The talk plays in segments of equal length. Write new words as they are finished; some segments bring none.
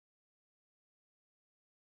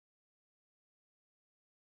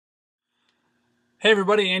Hey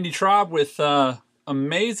everybody, Andy Traub with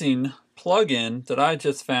amazing plugin that I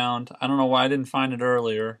just found. I don't know why I didn't find it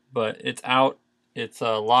earlier, but it's out, it's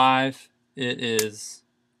live, it is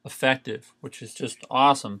effective, which is just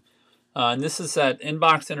awesome. And this is at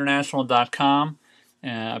inboxinternational.com,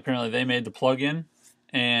 and apparently they made the plugin.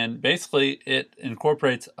 And basically it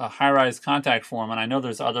incorporates a Highrise contact form, and I know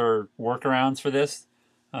there's other workarounds for this.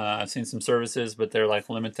 I've seen some services, but they're like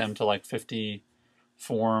limit them to like 50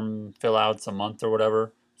 form fill outs a month or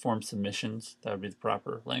whatever, form submissions, that would be the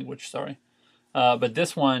proper language, sorry. But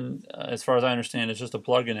this one, as far as I understand, is just a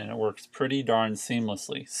plugin and it works pretty darn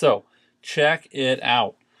seamlessly. So check it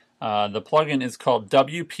out. The plugin is called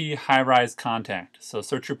WP Highrise Contact. So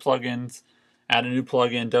search your plugins, add a new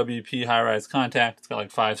plugin, WP Highrise Contact. It's got like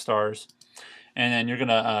 5 stars. And then you're going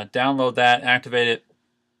to download that, activate it.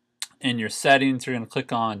 In your settings, you're going to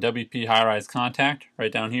click on WP Highrise Contact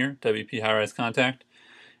right down here, WP Highrise Contact.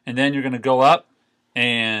 And then you're going to go up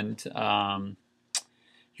and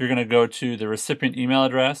you're going to go to the recipient email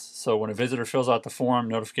address. So when a visitor fills out the form,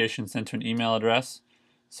 notification sent to an email address.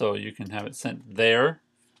 So you can have it sent there.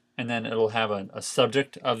 And then it'll have a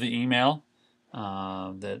subject of the email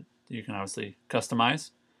that you can obviously customize.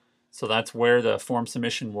 So that's where the form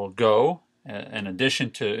submission will go in addition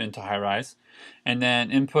to into Highrise. And then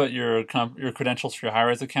input your credentials for your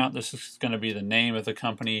Highrise account. This is going to be the name of the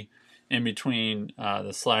company in between the /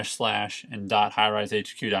 and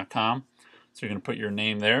 .highrisehq.com. So you're going to put your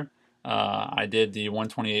name there. I did the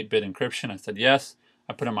 128-bit encryption. I said yes.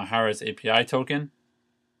 I put in my Highrise API token.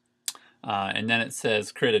 And then it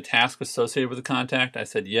says create a task associated with the contact. I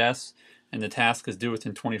said yes. And the task is due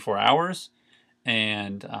within 24 hours.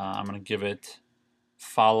 And I'm going to give it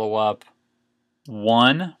follow-up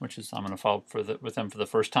 1, which is I'm going to follow up with them for the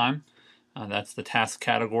first time. That's the task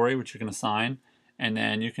category, which you can assign. And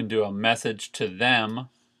then you can do a message to them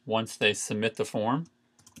once they submit the form.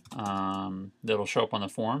 That'll show up on the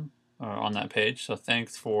form or on that page. So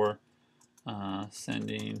thanks for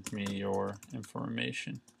sending me your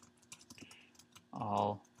information.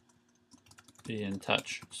 I'll be in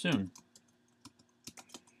touch soon.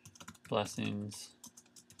 Blessings,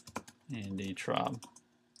 Andy Traub.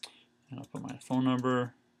 And I'll put my phone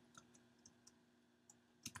number.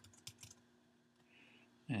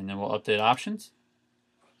 And then we'll update options.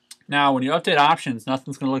 Now, when you update options,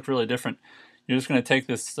 nothing's going to look really different. You're just going to take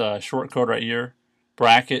this short code right here,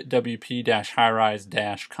 bracket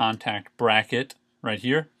WP-Highrise-contact bracket right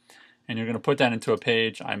here, and you're going to put that into a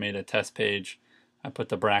page. I made a test page. I put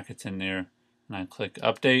the brackets in there, and I click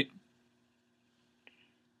Update.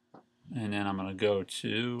 And then I'm going to go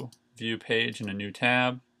to View Page in a new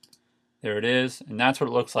tab. There it is, and that's what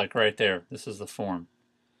it looks like right there. This is the form.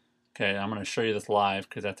 Okay, I'm going to show you this live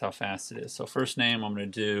because that's how fast it is. So first name, I'm going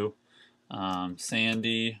to do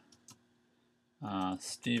Sandy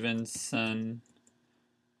Stevenson.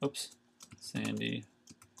 Oops, Sandy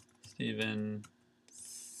Stevenson.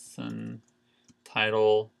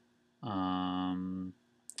 Title,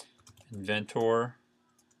 inventor.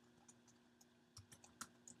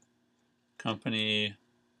 Company,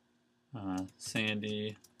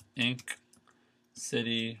 Sandy Inc.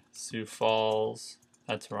 City, Sioux Falls.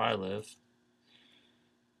 That's where I live.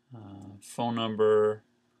 Phone number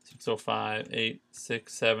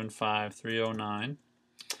 605-8675-309.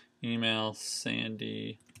 Email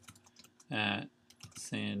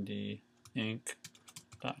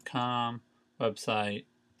sandy@sandyinc.com. Website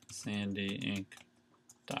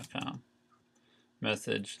sandyinc.com.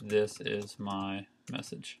 Message, this is my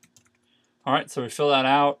message. Alright, so we fill that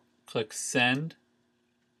out, click send,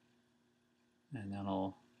 and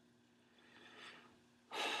that'll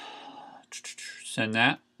send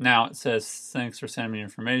that. Now it says, thanks for sending me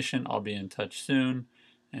information. I'll be in touch soon.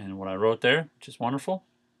 And what I wrote there, which is wonderful.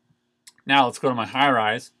 Now let's go to my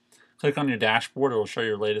Highrise. Click on your dashboard. It will show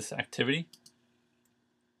your latest activity.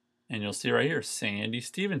 And you'll see right here, Sandy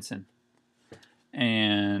Stevenson.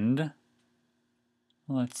 And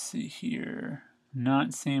let's see here.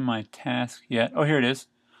 Not seeing my task yet. Oh, here it is.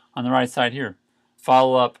 On the right side here.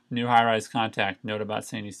 Follow up, new Highrise contact. Note about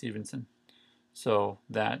Sandy Stevenson. So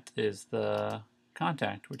that is the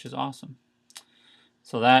contact, which is awesome.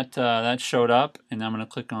 So that showed up, and I'm going to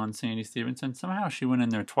click on Sandy Stevenson. Somehow she went in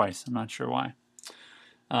there twice. I'm not sure why.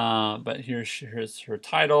 But here's her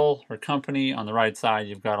title, her company. On the right side,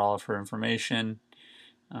 you've got all of her information,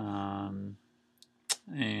 and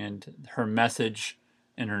her message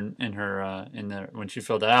when she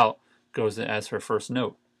filled it out goes as her first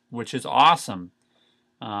note, which is awesome.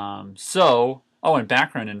 Oh, and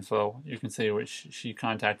background info, you can see which she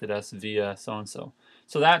contacted us via so-and-so.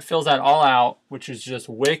 So that fills that all out, which is just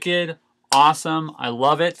wicked, awesome. I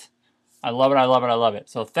love it. I love it, I love it, I love it.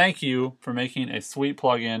 So thank you for making a sweet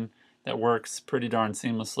plugin that works pretty darn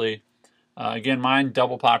seamlessly. Again, mine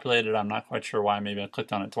double populated. I'm not quite sure why. Maybe I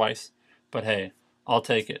clicked on it twice. But hey, I'll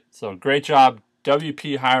take it. So great job.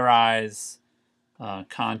 WP Highrise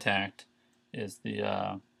Contact is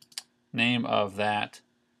the name of that.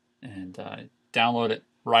 And download it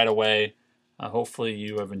right away. Hopefully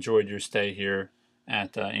you have enjoyed your stay here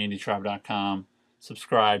at andytribe.com.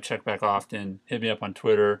 Subscribe, check back often, hit me up on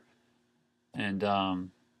Twitter, and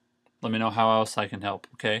let me know how else I can help,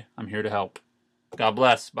 okay? I'm here to help. God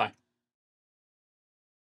bless. Bye.